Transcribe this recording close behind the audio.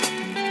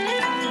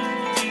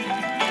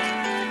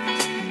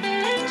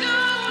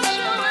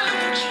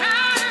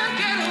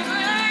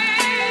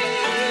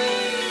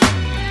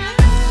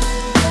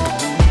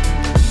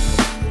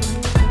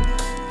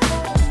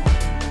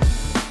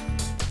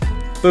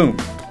Boom!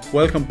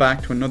 Welcome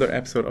back to another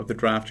episode of the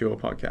Draft Duo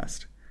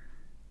podcast.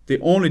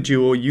 The only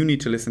duo you need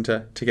to listen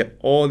to get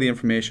all the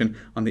information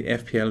on the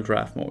FPL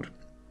draft mode.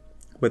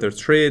 Whether it's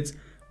trades,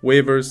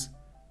 waivers,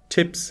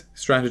 tips,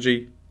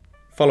 strategy,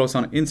 follow us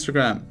on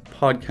Instagram,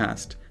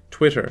 podcast,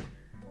 Twitter,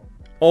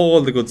 all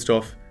the good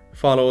stuff.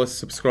 Follow us,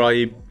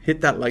 subscribe,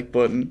 hit that like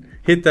button,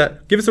 give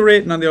us a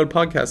rating on the old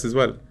podcast as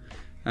well.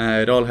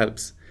 It all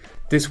helps.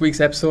 This week's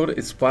episode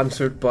is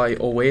sponsored by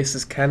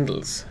Oasis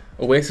Candles.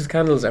 Oasis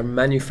Candles are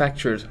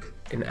manufactured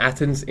in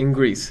Athens in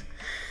Greece.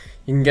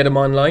 You can get them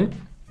online.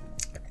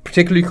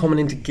 Particularly coming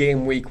into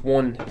game week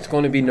 1, it's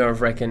going to be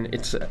nerve-wracking.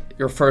 It's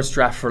your first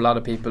draft for a lot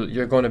of people.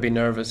 You're going to be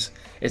nervous.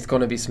 It's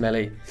going to be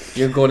smelly.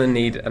 You're going to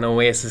need an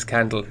Oasis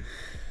candle.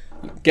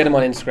 Get them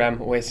on Instagram,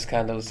 Oasis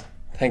Candles.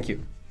 Thank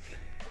you.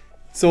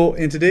 So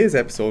in today's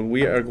episode,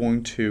 we are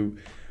going to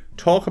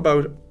talk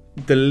about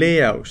the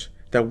layout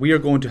that we are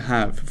going to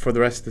have for the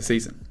rest of the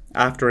season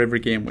after every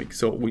game week.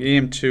 So we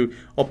aim to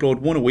upload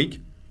one a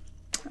week.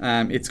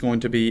 It's going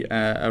to be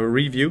a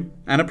review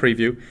and a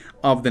preview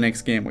of the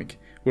next game week.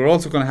 We're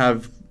also going to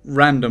have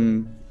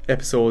random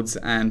episodes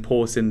and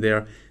posts in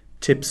there,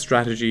 tips,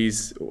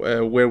 strategies,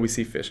 where we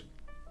see fit.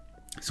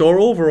 So our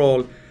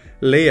overall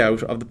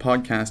layout of the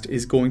podcast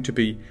is going to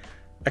be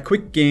a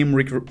quick game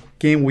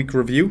week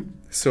review.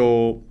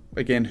 So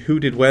again, who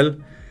did well?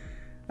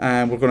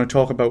 We're going to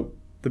talk about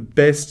the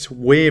best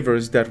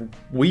waivers that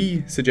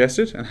we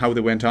suggested and how they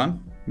went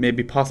on.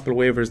 Maybe possible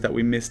waivers that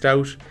we missed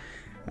out.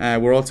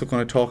 We're also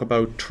going to talk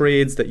about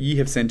trades that ye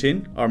have sent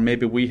in, or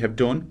maybe we have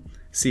done.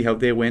 See how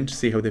they went,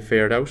 see how they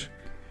fared out.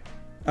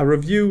 A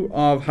review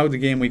of how the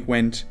game week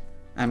went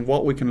and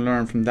what we can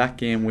learn from that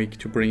game week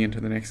to bring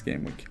into the next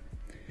game week.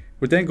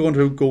 We're then going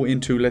to go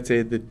into, let's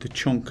say, the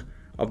chunk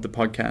of the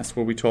podcast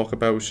where we talk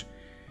about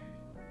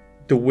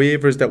the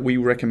waivers that we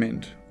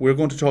recommend. We're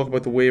going to talk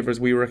about the waivers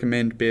we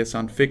recommend based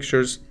on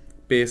fixtures,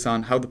 based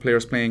on how the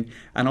player's playing,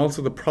 and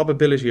also the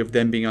probability of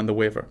them being on the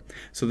waiver.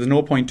 So there's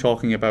no point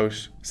talking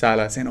about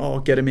Salah saying, oh,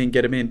 get him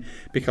in,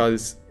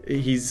 because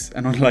he's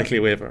an unlikely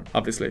waiver,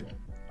 obviously.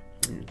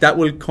 That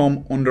will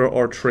come under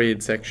our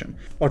trade section.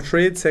 Our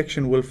trade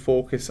section will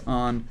focus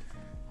on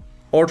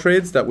our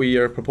trades that we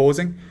are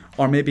proposing,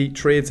 or maybe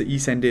trades that you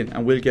send in,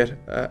 and we'll get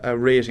a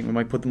rating. We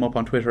might put them up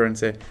on Twitter and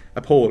say,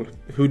 a poll,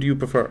 who do you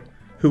prefer?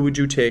 Who would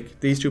you take?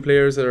 These two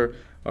players or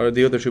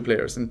the other two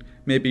players? And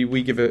maybe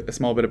we give a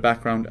small bit of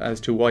background as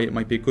to why it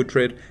might be a good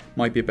trade,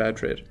 might be a bad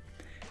trade.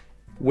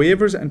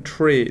 Waivers and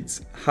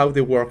trades, how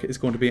they work, is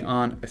going to be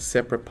on a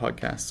separate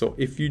podcast. So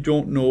if you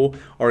don't know,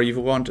 or if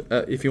you want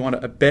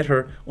a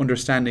better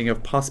understanding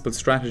of possible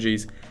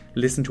strategies,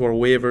 listen to our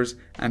waivers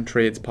and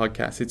trades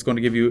podcast. It's going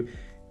to give you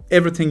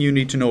everything you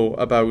need to know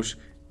about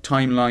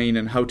timeline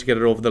and how to get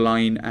it over the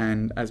line,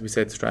 and, as we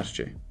said,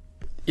 strategy.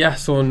 Yeah,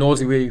 so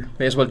nosy, we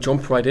may as well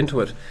jump right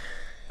into it.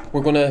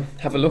 We're going to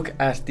have a look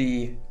at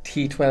the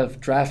T12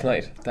 Draft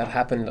Night that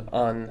happened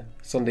on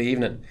Sunday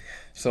evening.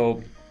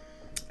 So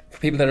for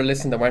people that are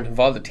listening that weren't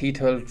involved, the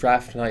T12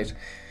 Draft Night,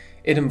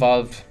 it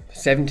involved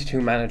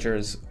 72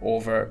 managers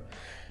over,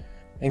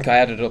 I think I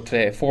added it up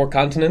today, 4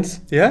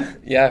 continents. Yeah?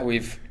 Yeah,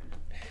 we've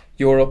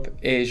Europe,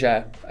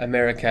 Asia,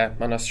 America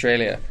and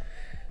Australia.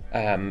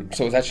 So it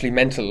was actually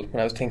mental when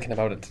I was thinking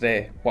about it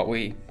today, what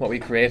we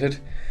created.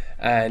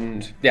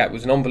 And yeah, it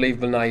was an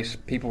unbelievable night.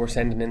 People were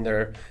sending in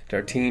their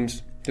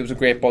teams. There was a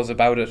great buzz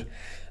about it.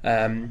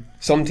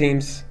 Some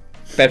teams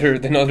better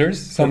than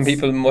others. Some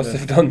people must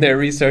have done their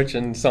research,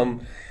 and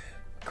some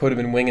could have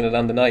been winging it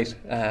on the night.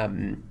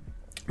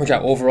 But yeah,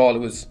 overall it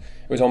was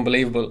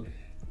unbelievable.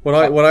 What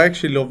I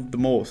actually loved the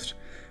most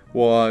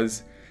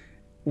was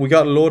we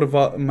got a load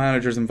of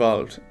managers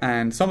involved,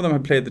 and some of them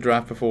had played the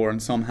draft before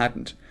and some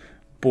hadn't.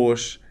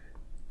 But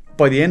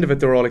by the end of it,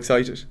 they were all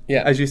excited.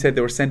 Yeah. As you said,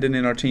 they were sending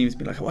in our teams,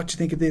 being like, what do you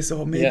think of this?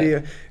 Oh, maybe.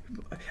 Yeah.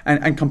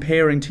 And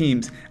comparing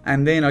teams.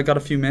 And then I got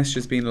a few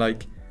messages being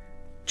like,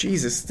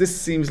 Jesus, this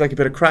seems like a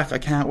bit of crack. I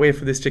can't wait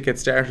for this to get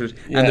started.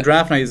 Yeah. And the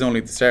draft night is only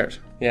the start.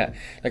 Yeah.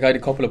 Like I had a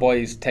couple of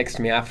boys text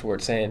me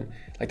afterwards saying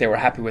like they were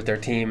happy with their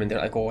team, and they're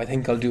like, oh, I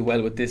think I'll do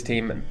well with this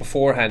team. And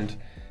beforehand,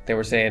 they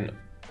were saying,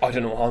 I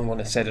don't know how I'm going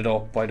to set it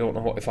up. I don't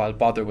know if I'll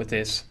bother with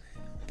this.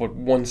 But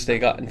once they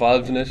got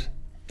involved in it,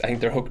 I think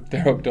they're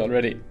hooked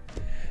already.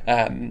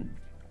 I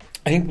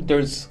think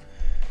there's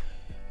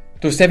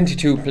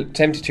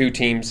 72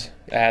 teams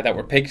that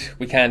were picked.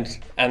 We can't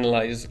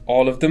analyse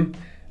all of them.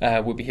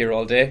 We'll be here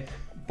all day.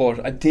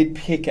 But I did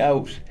pick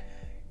out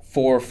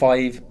 4 or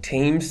 5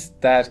 teams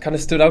that kind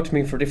of stood out to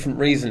me for different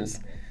reasons.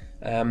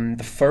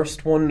 The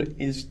first one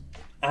is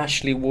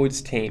Ashley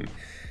Wood's team.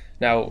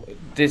 Now,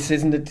 this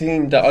isn't a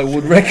team that I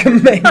would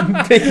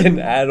recommend picking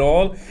at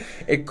all.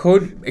 It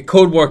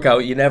could work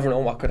out. You never know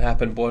what could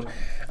happen. But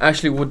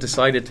Ashley Wood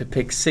decided to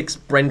pick 6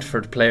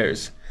 Brentford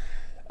players.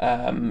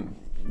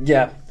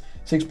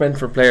 6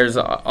 Brentford players.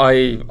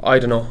 I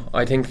don't know.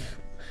 I think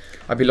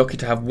I'd be lucky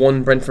to have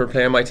 1 Brentford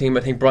player on my team. I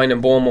think Brian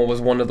Mbomo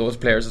was one of those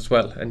players as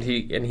well, and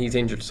he's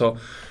injured. So,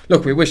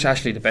 look, we wish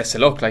Ashley the best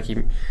of luck. Like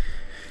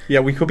Yeah,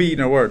 we could be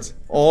eating our words.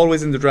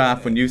 Always in the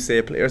draft, when you say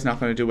a player's not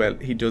going to do well,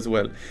 he does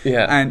well.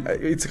 Yeah. And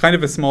it's kind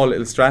of a small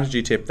little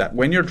strategy tip that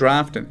when you're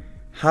drafting,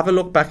 have a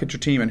look back at your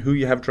team and who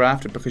you have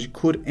drafted, because you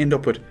could end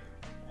up with,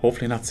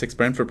 hopefully not 6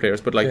 Brentford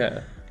players, but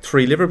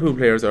 3 Liverpool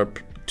players or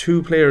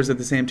 2 players of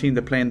the same team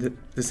that play in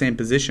the same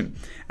position,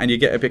 and you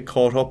get a bit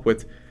caught up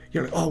with,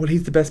 you're like, oh, well,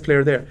 he's the best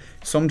player there.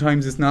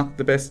 Sometimes it's not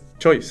the best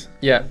choice.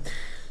 Yeah,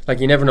 like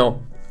you never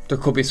know. There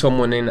could be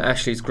someone in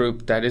Ashley's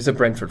group that is a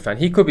Brentford fan.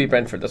 He could be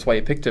Brentford, that's why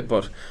he picked it,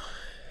 but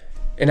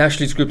in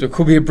Ashley's group there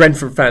could be a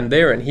Brentford fan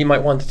there, and he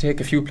might want to take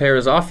a few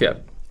players off you.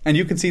 And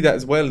you can see that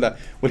as well, that,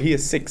 well, he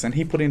is 6, and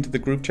he put into the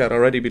group chat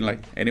already being like,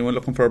 anyone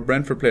looking for a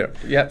Brentford player?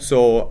 Yeah.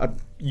 So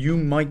you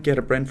might get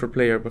a Brentford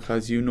player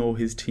because you know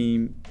his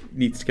team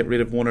needs to get rid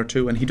of 1 or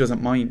 2 and he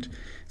doesn't mind.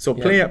 So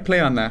play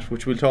on that,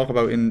 which we'll talk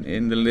about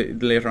in the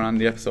later on in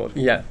the episode.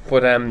 Yeah,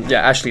 but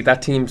Ashley,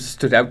 that team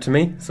stood out to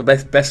me, so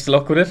best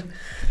luck with it.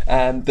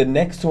 The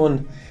next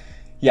one,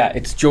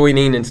 it's Joey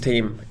Neenan's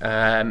team.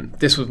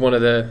 This was one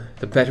of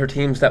the better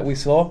teams that we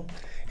saw.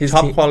 His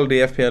top quality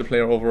FPL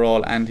player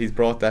overall, and he's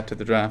brought that to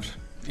the draft,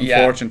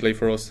 unfortunately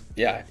for us.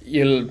 Yeah,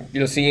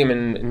 you'll see him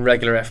in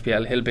regular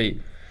FPL. He'll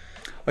be,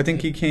 I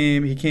think he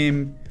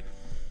came.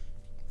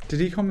 Did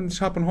he come in the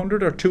top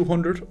 100 or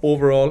 200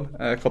 overall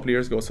a couple of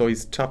years ago? So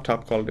he's top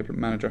quality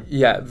manager.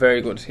 Yeah,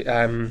 very good.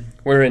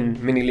 We're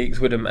in mini leagues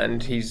with him,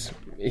 and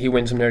he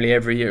wins them nearly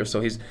every year. So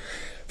he's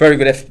very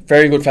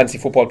good fantasy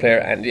football player,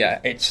 and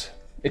it's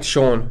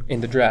shown in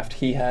the draft.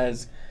 He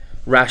has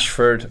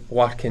Rashford,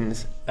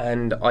 Watkins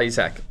and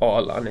Isaac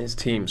all on his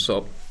team.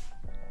 So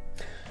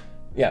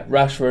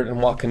Rashford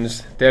and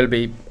Watkins, they'll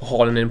be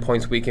hauling in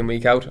points week in,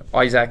 week out.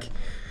 Isaac,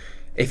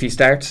 if he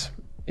starts,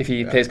 if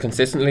he plays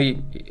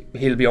consistently,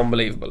 he'll be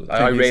unbelievable.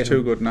 I rate he's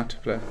too good not to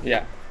play.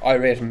 Yeah, I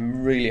rate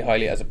him really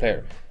highly as a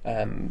player.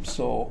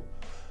 So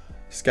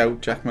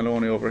scout Jack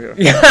Maloney over here.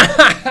 Yeah,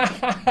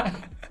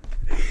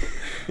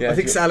 I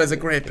think Salah's a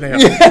great player.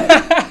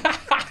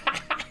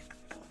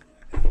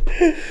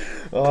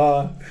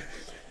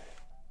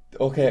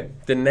 Okay,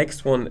 the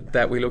next one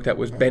that we looked at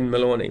was Ben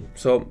Maloney.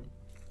 So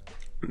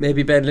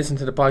maybe Ben listened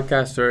to the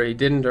podcast, or he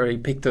didn't, or he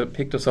picked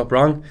us up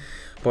wrong.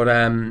 But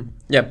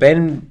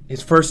Ben,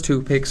 his first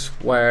 2 picks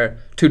were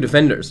 2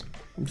 defenders,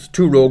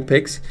 2 rogue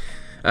picks.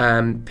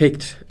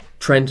 Picked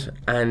Trent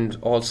and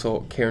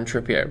also Kieran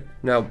Trippier.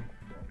 Now,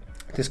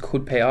 this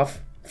could pay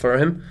off for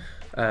him.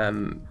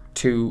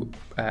 2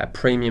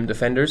 premium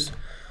defenders.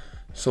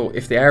 So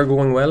if they are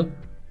going well,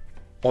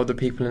 other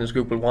people in his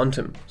group will want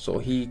him. So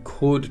he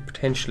could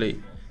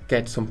potentially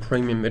get some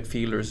premium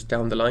midfielders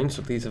down the line.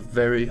 So these are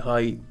very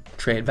high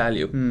trade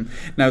value.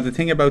 Now, the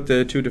thing about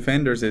the 2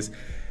 defenders is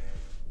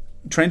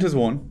Trent is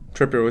 1,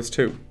 Trippier was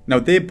 2. Now,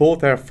 they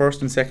both are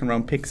first and second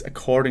round picks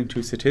according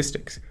to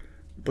statistics.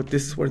 But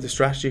this is where the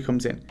strategy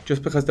comes in.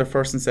 Just because they're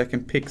first and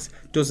second picks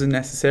doesn't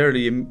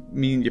necessarily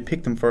mean you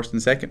pick them first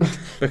and second,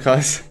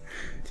 because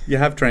you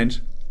have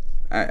Trent.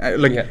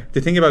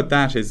 The thing about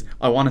that is,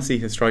 I want to see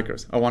his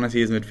strikers. I want to see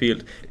his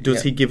midfield.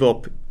 Does he give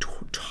up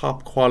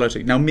top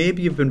quality? Now,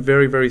 maybe you've been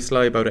very, very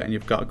sly about it and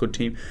you've got a good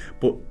team,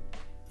 but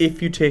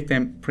if you take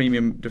them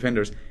premium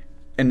defenders,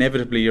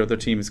 inevitably your other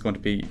team is going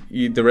to be,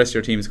 the rest of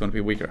your team is going to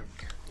be weaker.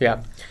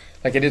 Yeah,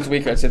 like it is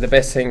weaker. I'd say the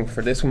best thing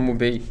for this one would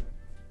be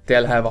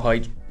they'll have a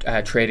high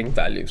trading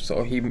value,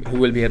 so he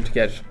will be able to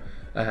get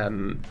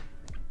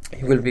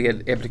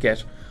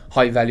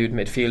high valued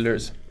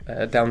midfielders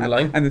down the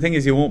line. And the thing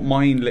is, you won't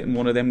mind letting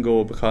one of them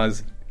go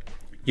because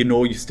you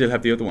know you still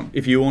have the other one.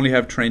 If you only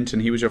have Trent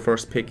and he was your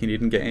first pick and you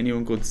didn't get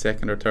anyone good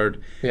second or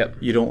third,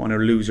 you don't want to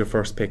lose your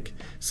first pick.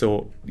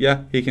 So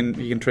he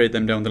can trade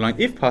them down the line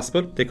if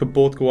possible. They could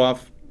both go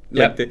off.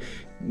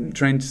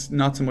 Trent,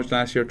 not so much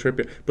last year,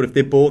 Trippier, but if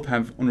they both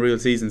have unreal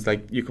seasons,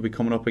 like, you could be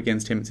coming up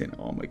against him and saying,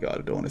 oh my god,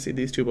 I don't want to see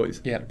these 2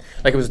 boys. Yeah,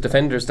 like it was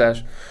defenders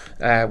that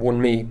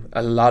won me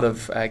a lot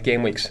of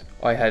game weeks.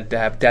 I had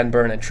Dan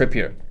Burn and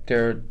Trippier.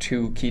 They're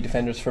 2 key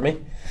defenders for me.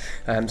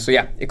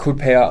 It could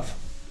pay off.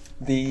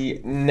 The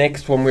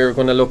next one we're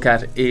going to look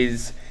at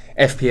is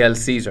FPL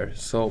Caesar.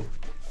 So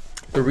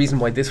the reason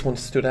why this one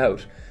stood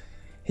out,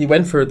 he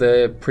went for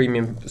the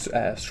premium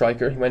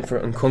striker. He went for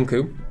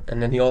Nkunku,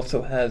 and then he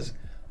also has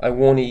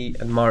Iwoni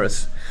and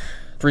Morris.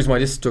 The reason why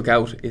this stuck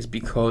out is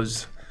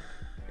because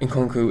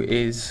Nkunku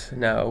is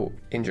now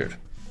injured.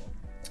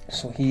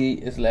 So he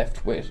is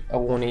left with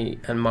Iwoni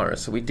and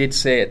Morris. So we did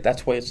say it.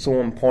 That's why it's so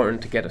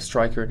important to get a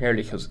striker in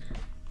early, because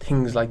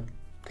things like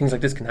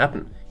this can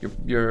happen.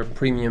 Your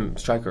premium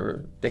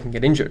striker, they can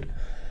get injured.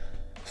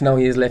 So now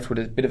he is left with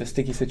a bit of a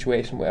sticky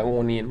situation with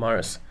Iwoni and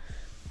Morris.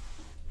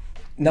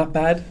 Not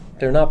bad.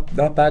 They're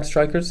not bad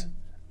strikers.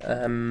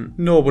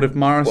 No, but if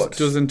Morris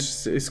doesn't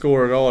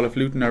score at all, if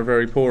Luton are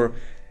very poor,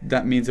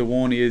 that means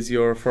Iwoni is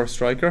your first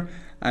striker.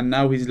 And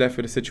now he's left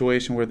with a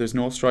situation where there's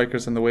no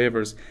strikers on the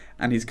waivers,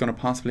 and he's going to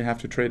possibly have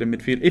to trade a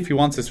midfield if he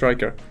wants a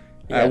striker.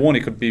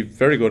 Iwoni could be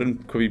very good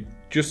and could be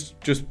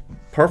just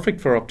perfect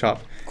for up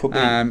top. Could be.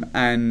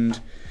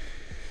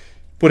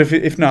 But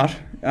if not,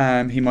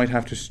 he might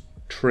have to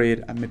trade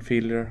a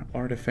midfielder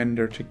or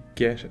defender to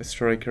get a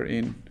striker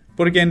in.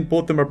 But again,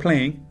 both of them are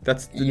playing.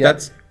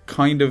 That's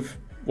kind of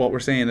what we're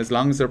saying, as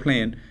long as they're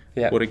playing.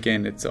 Yeah. But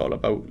again, it's all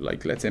about,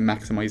 like, let's say,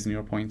 maximising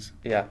your points.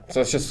 Yeah,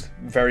 so it's just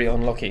very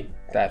unlucky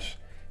that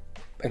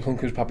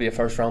Nkunku's probably a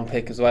first round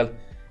pick as well.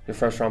 Your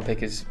first round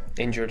pick is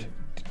injured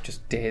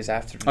just days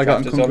after the I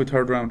got draft Nkunku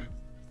third round,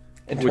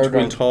 which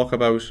we'll talk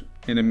about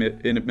in a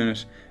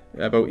minute,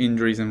 about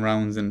injuries and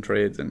rounds and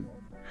trades. And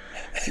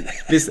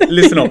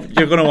listen up,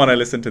 you're going to want to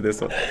listen to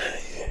this one.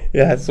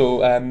 Yeah,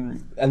 so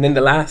and then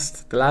the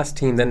last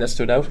team then that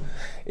stood out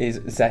is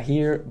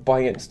Zahir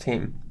Bayat's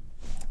team.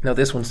 Now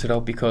this one stood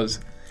out because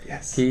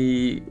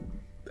he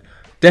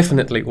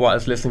definitely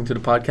was listening to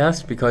the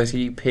podcast, because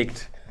he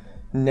picked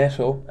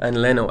Neto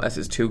and Leno as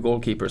his two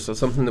goalkeepers. So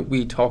something that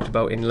we talked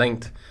about in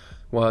length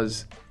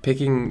was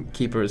picking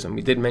keepers, and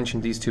we did mention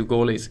these two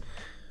goalies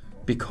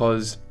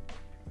because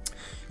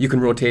you can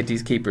rotate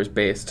these keepers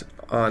based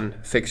on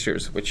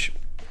fixtures, which,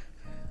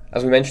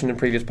 as we mentioned in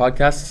previous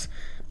podcasts,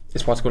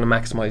 is what's going to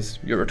maximise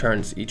your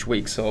returns each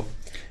week. So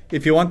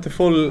if you want the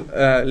full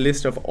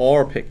list of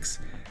our picks,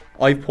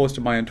 I've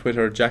posted mine on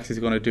Twitter. Jaxie's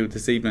going to do it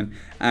this evening,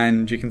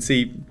 and you can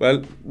see, well,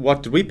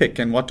 what did we pick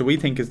and what do we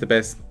think is the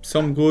best.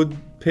 Some good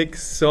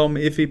picks, some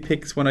iffy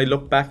picks. When I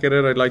look back at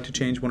it, I'd like to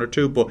change one or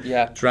two, but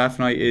draft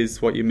night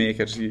is what you make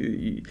it.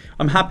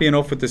 I'm happy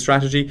enough with the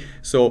strategy.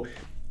 So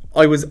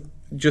I was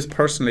just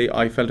personally,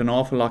 I felt an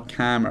awful lot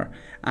calmer,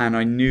 and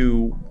I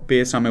knew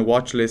based on my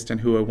watch list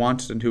and who I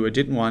wanted and who I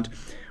didn't want.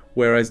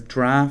 Whereas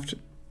draft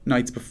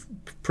nights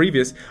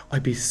previous,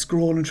 I'd be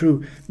scrolling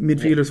through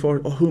midfielders for,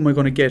 who am I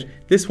going to get?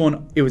 This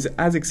one, it was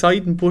as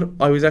exciting, but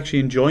I was actually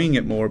enjoying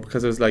it more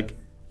because I was like,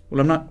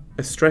 well, I'm not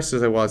as stressed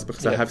as I was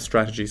because I have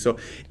strategy. So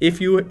if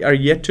you are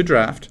yet to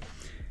draft,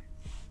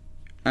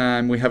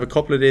 and we have a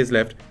couple of days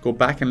left, go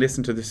back and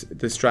listen to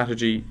the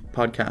strategy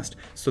podcast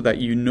so that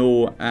you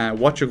know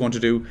what you're going to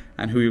do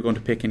and who you're going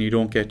to pick, and you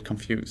don't get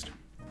confused.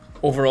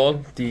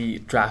 Overall, the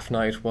draft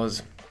night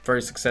was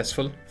very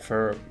successful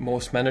for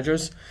most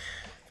managers.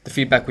 The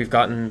feedback we've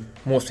gotten,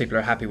 most people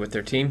are happy with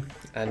their team,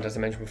 and as I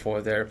mentioned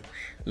before, they're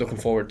looking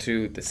forward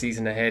to the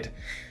season ahead.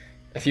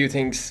 A few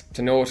things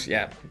to note,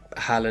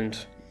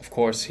 Haaland, of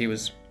course, he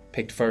was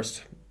picked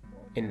first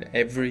in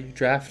every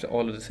draft,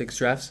 all of the 6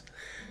 drafts.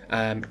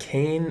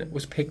 Kane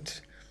was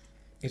picked,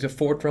 he's a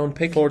 4th round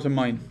pick. 4th in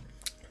mine.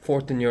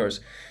 4th in yours.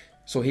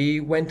 So he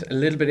went a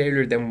little bit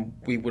earlier than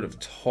we would have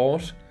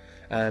thought,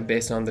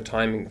 based on the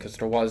timing, because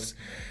there was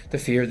the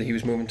fear that he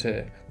was moving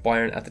to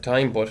Bayern at the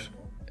time, but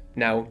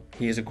now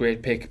he is a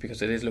great pick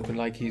because it is looking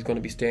like he's going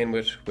to be staying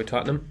with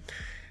Tottenham.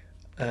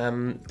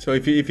 So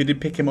if you did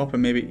pick him up,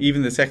 and maybe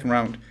even the 2nd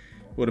round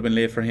would have been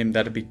late for him,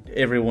 that'd be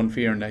everyone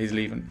fearing that he's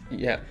leaving.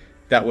 Yeah,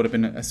 that would have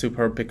been a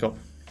superb pickup.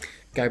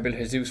 Gabriel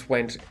Jesus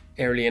went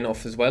early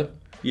enough as well.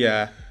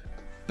 Yeah.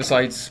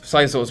 Besides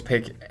those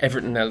pick,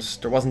 everything else,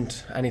 there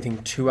wasn't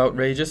anything too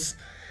outrageous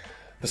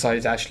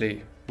besides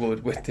Ashley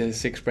Wood with the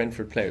 6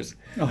 Brentford players.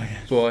 Oh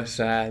yeah.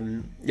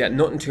 But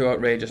nothing too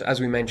outrageous.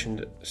 As we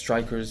mentioned,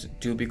 strikers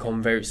do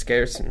become very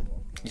scarce, and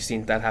you've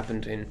seen that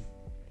happened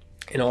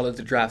in all of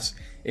the drafts.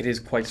 It is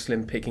quite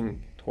slim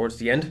picking towards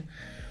the end,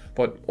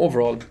 but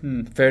overall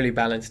fairly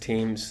balanced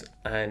teams.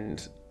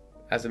 And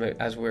as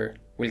we'll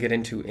get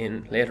into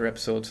in later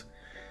episodes,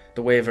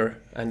 the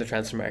waiver and the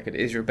transfer market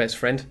is your best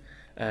friend,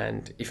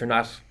 and if you're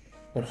not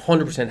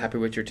 100% happy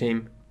with your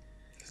team,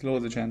 there's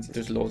loads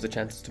of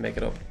chances to make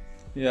it up.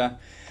 Yeah.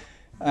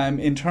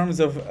 In terms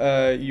of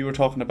you were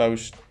talking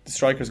about the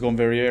strikers going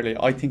very early,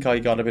 I think I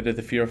got a bit of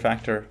the fear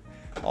factor.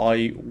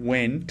 I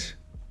went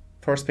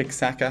first pick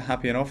Saka,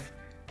 happy enough.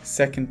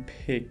 2nd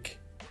pick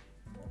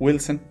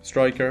Wilson,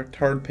 striker.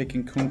 3rd pick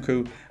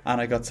Nkunku, and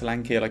I got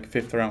Solanke like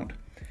 5th round.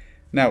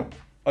 Now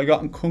I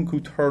got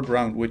Nkunku 3rd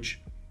round, which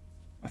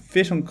a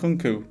fit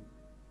Nkunku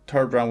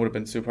 3rd round would have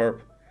been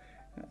superb,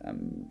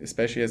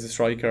 especially as a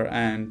striker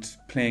and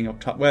playing up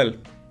top. Well,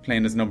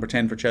 playing as number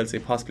 10 for Chelsea,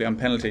 possibly on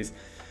penalties.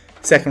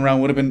 2nd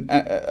round would have been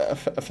a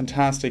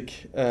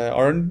fantastic,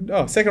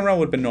 2nd round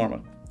would have been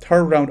normal.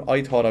 3rd round,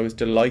 I thought I was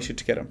delighted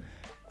to get him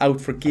out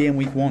for game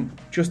week 1,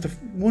 just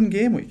one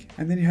game week,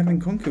 and then you have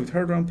Nkunku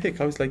 3rd round pick.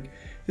 I was like,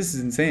 this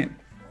is insane.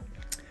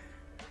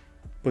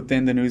 But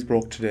then the news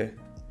broke today.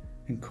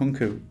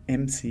 Nkunku,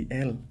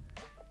 MCL,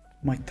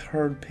 my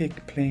 3rd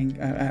pick,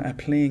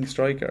 playing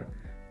striker,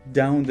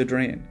 down the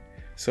drain.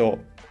 So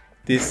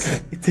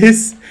this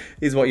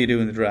is what you do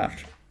in the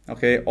draft.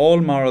 Okay,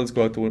 all morals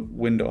go out the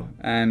window,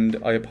 and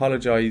I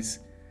apologise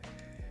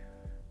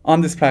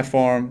on this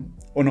platform,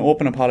 an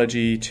open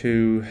apology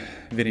to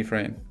Vinny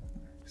Frame.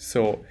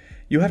 So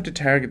you have to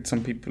target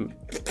some people.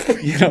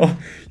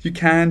 You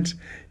can't.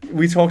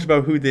 We talked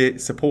about who they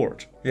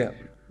support. Yeah.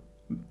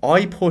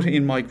 I put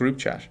in my group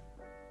chat,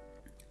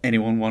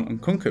 anyone want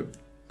Nkunku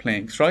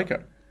playing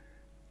striker?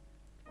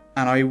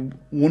 And I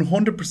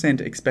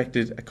 100%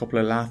 expected a couple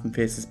of laughing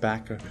faces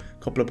back, or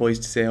a couple of boys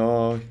to say,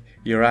 oh,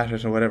 you're at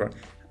it, or whatever.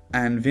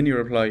 And Vinny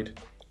replied,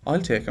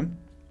 I'll take him.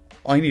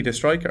 I need a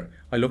striker.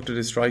 I looked at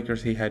his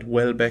strikers. He had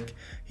Welbeck,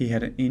 he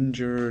had an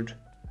injured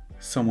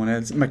someone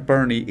else,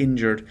 McBurney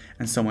injured,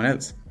 and someone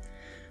else.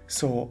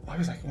 So I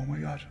was like, oh my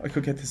God, I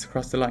could get this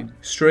across the line.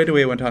 Straight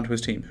away went onto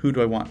his team. Who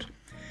do I want?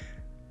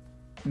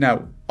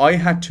 Now, I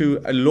had to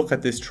look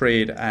at this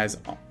trade as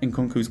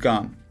Nkunku's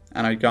gone,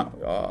 and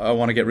I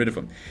want to get rid of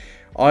him.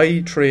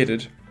 I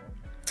traded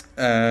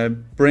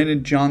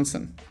Brennan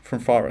Johnson from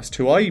Forest,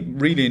 who I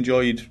really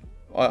enjoyed.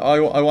 I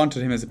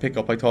wanted him as a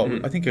pickup. I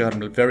think I got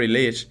him very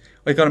late.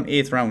 I got him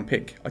 8th round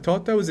pick. I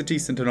thought that was a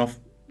decent enough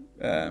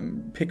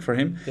pick for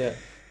him. Yeah.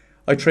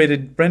 I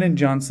traded Brennan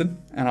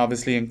Johnson and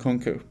obviously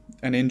Nkunku,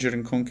 an injured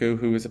Nkunku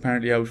who is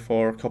apparently out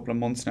for a couple of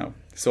months now.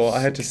 So I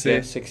had to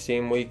say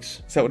 16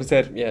 weeks. Is that what it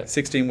said? Yeah.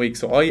 16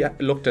 weeks. So I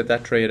looked at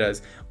that trade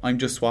as I'm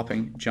just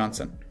swapping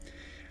Johnson.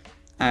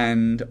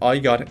 And I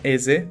got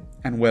Eze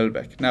and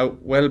Welbeck. Now,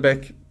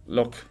 Welbeck,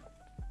 look,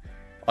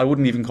 I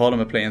wouldn't even call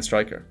him a playing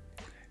striker.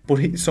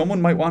 But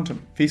someone might want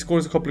him. If he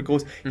scores a couple of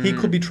goals, he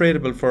could be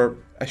tradable for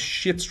a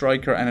shit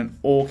striker and an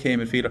okay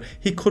midfielder.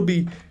 He could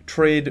be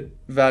trade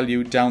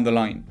value down the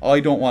line. I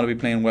don't want to be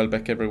playing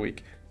Welbeck every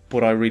week,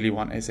 but I really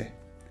want Eze.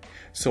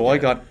 So I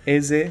got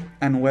Eze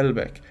and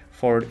Welbeck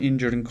for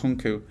injured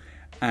Nkunku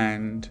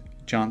and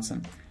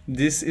Johnson.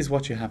 This is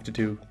what you have to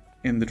do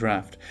in the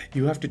draft.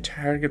 You have to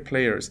target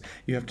players.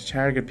 You have to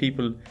target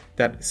people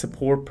that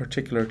support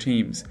particular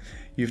teams.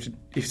 You have to.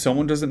 If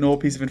someone doesn't know a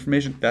piece of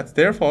information, that's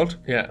their fault.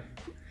 Yeah.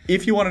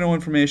 If you want to know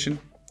information,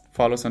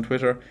 follow us on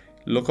Twitter.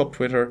 Look up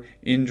Twitter,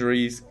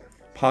 injuries,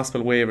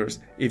 possible waivers.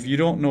 If you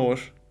don't know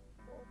it,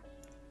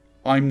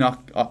 I'm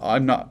not.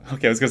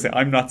 Okay, I was going to say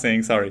I'm not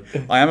saying sorry.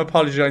 I am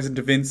apologising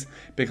to Vince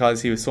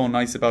because he was so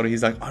nice about it.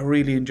 He's like, I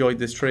really enjoyed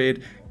this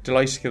trade.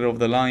 Delighted to get it over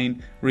the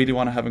line. Really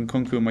want to have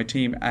Nkunku in my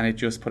team, and it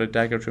just put a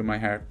dagger through my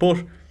heart.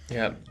 But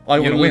yeah, I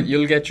want to win.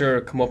 You'll get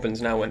your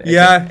comeuppance now when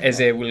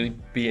Eze will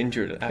be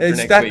injured after next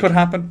week. That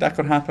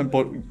could happen.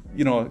 But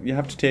you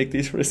have to take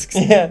these risks.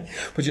 Yeah,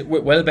 but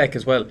with Welbeck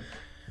as well.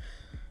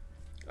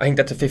 I think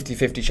that's a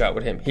 50-50 shot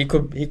with him. He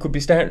could be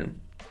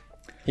starting.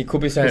 He could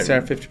be starting.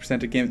 He'll start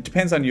 50% of games.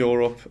 Depends on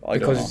Europe.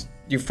 Because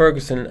you've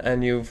Ferguson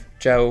and you've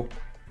João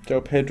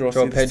Pedro.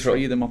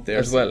 Three of them up there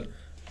as well.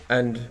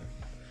 And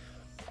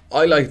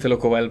I like the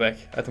look of Welbeck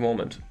at the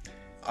moment.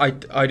 I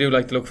do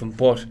like the look of him,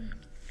 but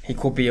he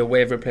could be a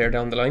waiver player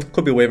down the line.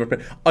 Could be a waiver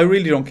player. I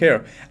really don't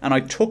care. And I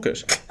took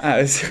it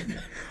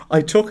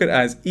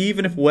as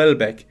even if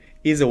Welbeck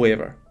is a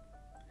waiver,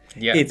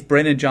 it's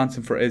Brennan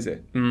Johnson for Eze.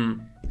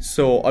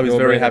 So I was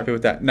very happy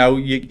with that. Now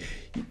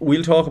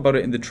we'll talk about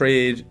it in the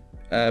trade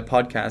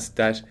podcast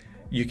that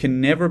you can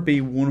never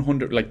be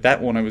 100. Like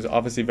that one, I was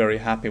obviously very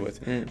happy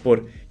with,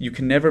 but you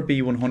can never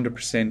be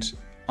 100%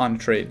 on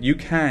trade. You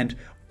can't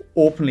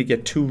openly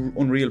get 2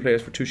 unreal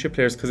players for 2 shit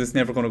players because it's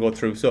never going to go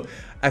through. So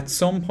at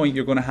some point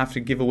you're going to have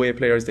to give away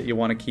players that you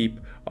want to keep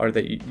or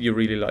that you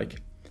really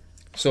like.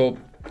 So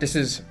this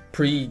is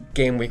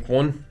pre-game week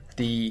 1.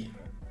 The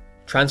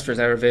transfers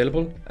are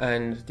available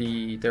and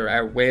there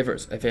are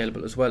waivers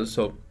available as well.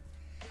 So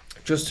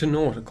just to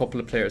note a couple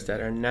of players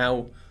that are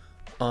now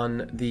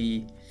on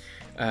the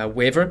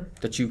waiver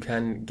that you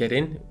can get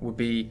in would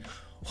be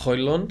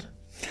Højlund.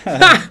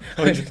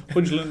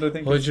 Højlund, I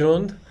think.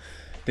 Højlund,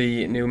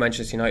 the new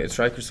Manchester United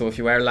striker. So if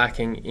you are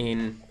lacking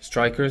in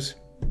strikers,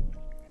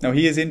 now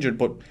he is injured,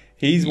 but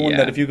he's one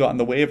that if you got on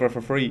the waiver for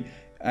free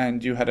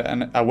and you had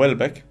a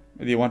Welbeck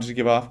that you wanted to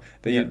give off,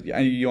 that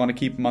you want to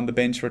keep him on the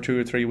bench for 2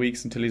 or 3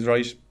 weeks until he's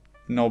right,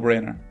 no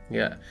brainer.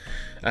 Yeah.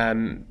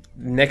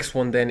 Next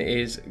one then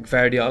is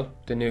Gvardiol,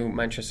 the new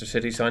Manchester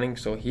City signing.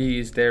 So he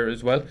is there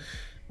as well.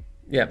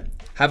 Yeah,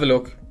 have a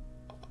look.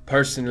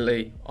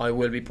 Personally, I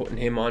will be putting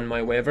him on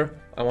my waiver.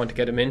 I want to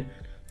get him in.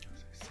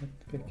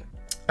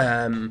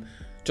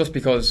 Just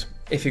because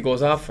if he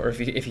goes off or if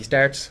he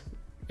starts,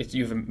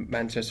 you have a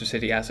Manchester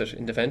City asset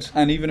in defence.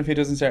 And even if he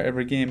doesn't start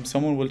every game,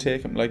 someone will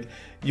take him. Like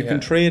you can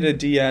trade a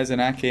Diaz and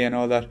Ake and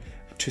all that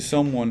to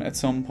someone at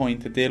some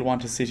point that they'll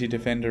want a City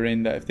defender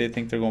in, that if they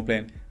think they're going to play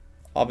in.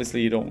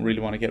 Obviously you don't really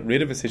want to get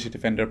rid of a City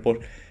defender, but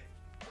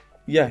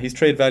yeah, he's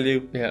trade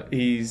value. Yeah,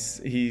 he's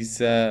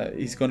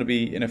going to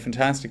be in a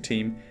fantastic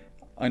team.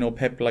 I know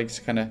Pep likes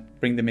to kind of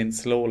bring them in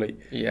slowly.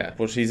 Yeah,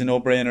 but he's a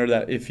no-brainer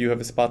that if you have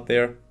a spot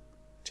there,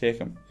 take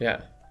him.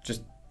 Yeah,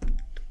 just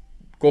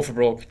go for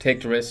broke,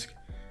 take the risk.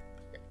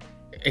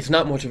 It's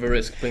not much of a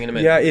risk bringing him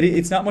in. Yeah,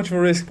 it's not much of a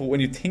risk, but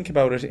when you think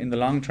about it in the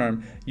long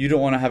term, you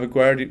don't want to have a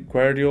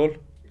Gvardiol,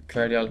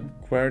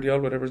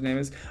 whatever his name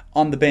is,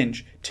 on the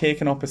bench,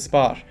 taking up a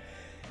spot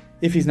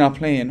if he's not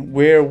playing,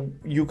 where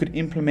you could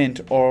implement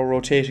our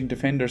rotating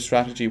defender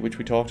strategy, which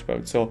we talked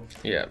about. So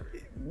yeah,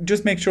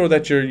 just make sure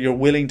that you're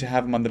willing to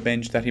have him on the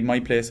bench, that he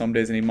might play some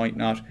days and he might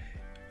not.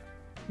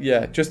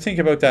 Yeah, just think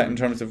about that in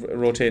terms of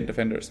rotating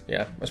defenders.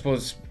 Yeah, I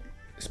suppose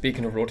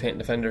speaking of rotating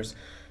defenders,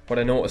 what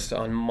I noticed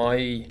on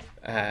my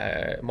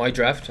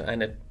draft,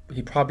 and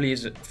he probably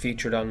is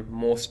featured on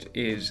most,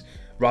 is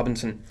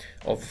Robinson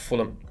of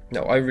Fulham.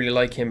 Now I really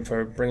like him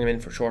for bringing him in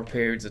for short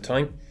periods of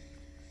time.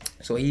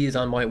 So he is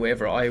on my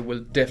waiver. I will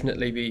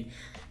definitely be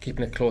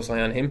keeping a close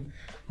eye on him.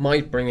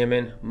 Might bring him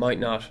in, might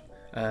not.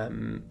 I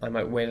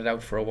might wait it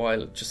out for a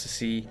while just to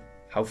see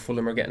how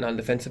Fulham are getting on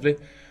defensively.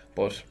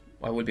 But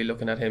I will be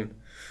looking at him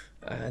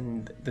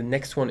And the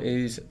next one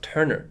is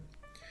Turner.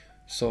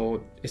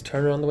 So is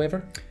Turner on the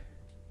waiver?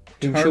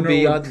 He Turner should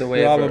be would on the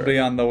waiver. probably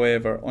on the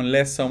waiver,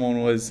 unless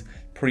someone was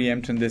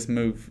preempting this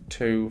move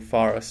to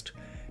Forest.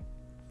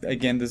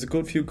 Again, there's a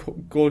good few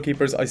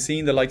goalkeepers. I've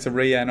seen the likes of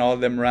Rhea and all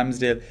them,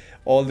 Ramsdale,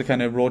 all the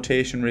kind of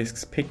rotation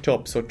risks picked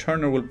up. So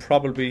Turner will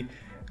probably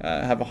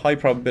have a high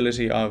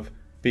probability of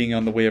being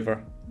on the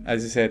waiver.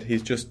 As I said,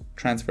 he's just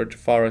transferred to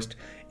Forest.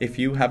 If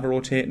you have a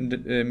rotating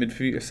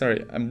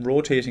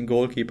rotating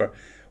goalkeeper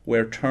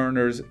where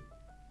Turner's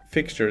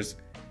fixtures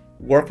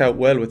work out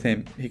well with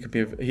him, he could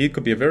be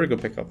a very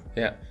good pickup.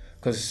 Yeah,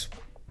 because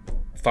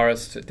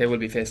Forest, they will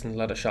be facing a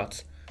lot of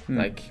shots.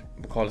 Like,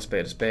 we call a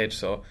spade,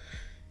 so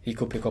he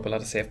could pick up a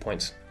lot of save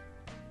points.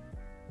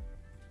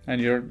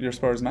 And your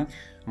Spurs man?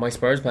 My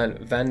Spurs man,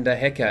 Van de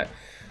Hecke.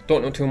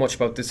 Don't know too much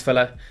about this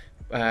fella.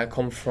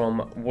 Come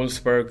from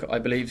Wolfsburg, I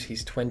believe.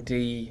 He's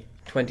 22,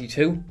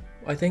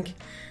 I think.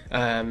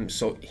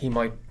 So he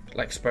might,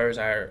 like Spurs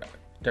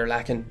they're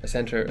lacking a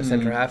centre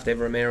half. They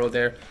have Romero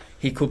there.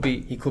 He could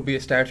be a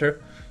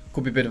starter.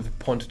 Could be a bit of a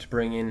punt to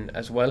bring in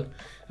as well.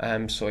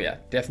 So yeah,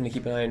 definitely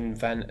keep an eye on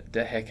Van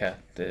de Hecke,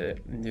 the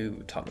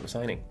new Tottenham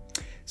signing.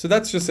 So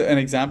that's just an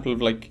example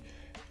of like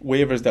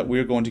waivers that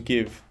we're going to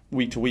give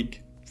week to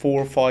week.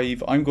 4 or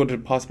 5. I'm going to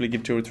possibly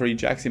give 2 or 3.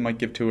 Jaxie might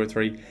give 2 or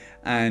 3,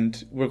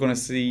 and we're going to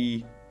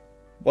see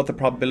what the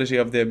probability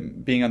of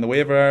them being on the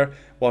waiver are,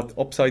 what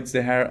upsides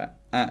they have,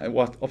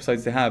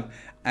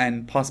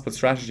 and possible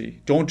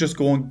strategy. Don't just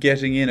go on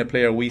getting in a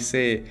player we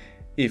say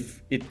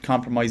if it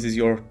compromises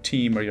your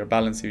team or your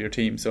balance of your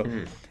team. So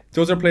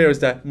those are players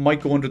that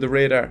might go under the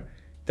radar.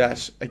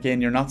 That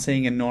again, you're not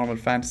seeing in normal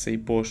fantasy,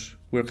 but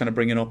we're kind of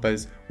bringing up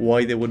as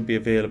why they would be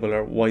available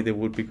or why they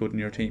would be good in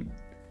your team.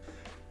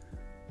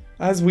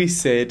 As we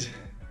said,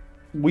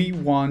 we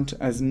want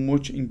as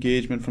much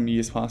engagement from you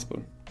as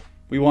possible.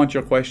 We want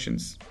your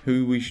questions.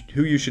 Who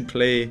you should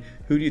play.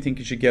 Who do you think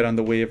you should get on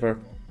the waiver?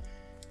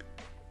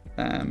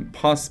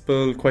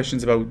 Possible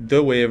questions about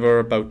the waiver,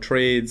 about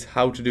trades,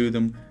 how to do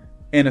them,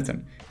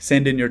 anything.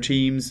 Send in your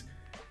teams.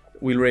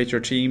 We'll rate your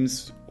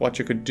teams, what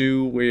you could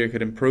do, where you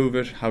could improve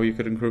it, how you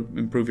could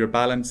improve your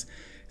balance.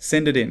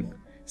 Send it in.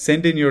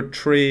 Send in your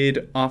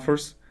trade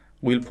offers.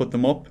 We'll put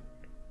them up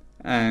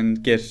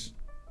and get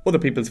other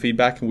people's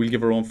feedback, and we'll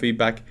give our own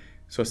feedback.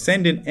 So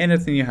send in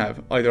anything you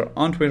have, either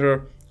on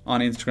Twitter,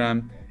 on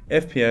Instagram,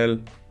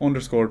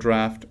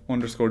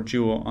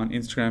 FPL_draft_duo on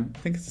Instagram. I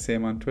think it's the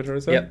same on Twitter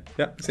as well. Yep.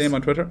 Yeah, same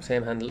on Twitter.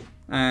 Same handle.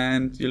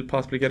 And you'll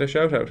possibly get a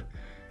shout out.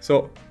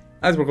 So,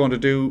 as we're going to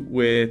do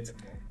with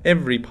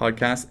every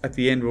podcast, at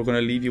the end we're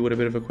going to leave you with a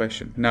bit of a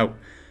question. Now,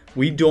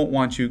 we don't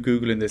want you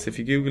Googling this. If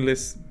you Google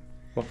this,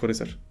 what good is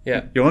it?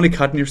 Yeah. You're only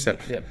cutting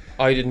yourself. Yeah.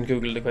 I didn't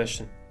Google the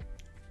question.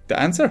 The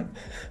answer?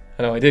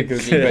 I know, I did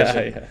Google the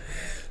question. Yeah.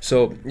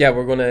 So, yeah,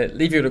 we're going to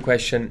leave you the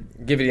question,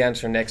 give you the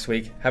answer next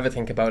week, have a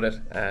think about it.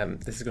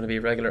 This is going to be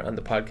regular on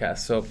the podcast.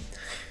 So,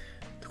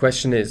 the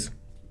question is,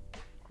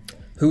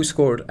 who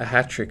scored a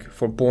hat-trick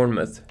for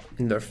Bournemouth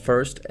in their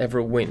first ever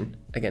win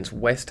against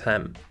West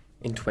Ham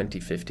in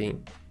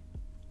 2015?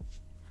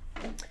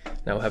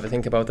 Now, have a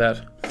think about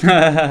that.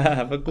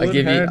 I'll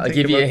give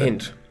you a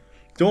hint.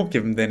 Don't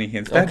give them any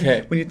hints.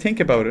 Okay. When you think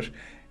about it,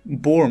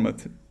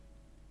 Bournemouth,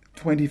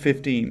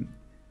 2015...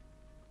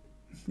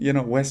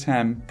 West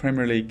Ham,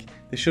 Premier League,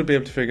 they should be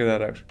able to figure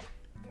that out.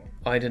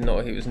 I didn't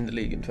know he was in the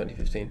league in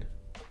 2015.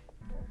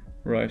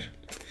 Right.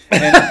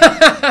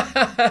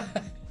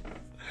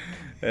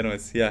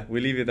 Anyways, yeah,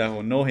 we'll leave you that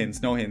one. No hints.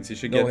 You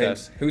should get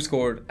that. Who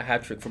scored a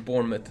hat-trick for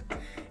Bournemouth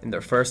in their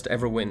first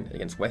ever win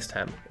against West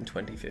Ham in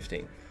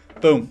 2015?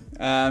 Boom.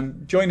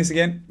 Join us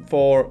again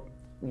for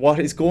what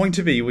is going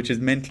to be, which is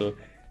mental.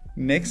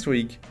 Next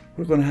week,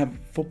 we're going to have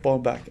football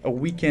back. A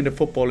weekend of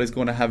football is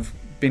going to have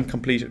been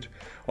completed.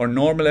 Our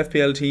normal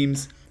FPL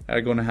teams are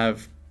going to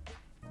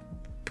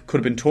could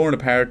have been torn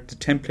apart, the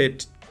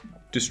template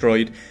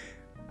destroyed,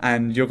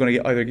 and you're going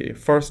to either get your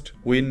first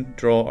win,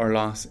 draw or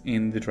loss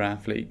in the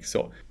draft league.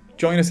 So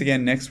join us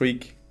again next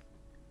week.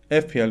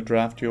 FPL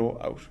Draft Duo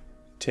out.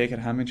 Take it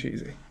ham and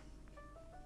cheesy.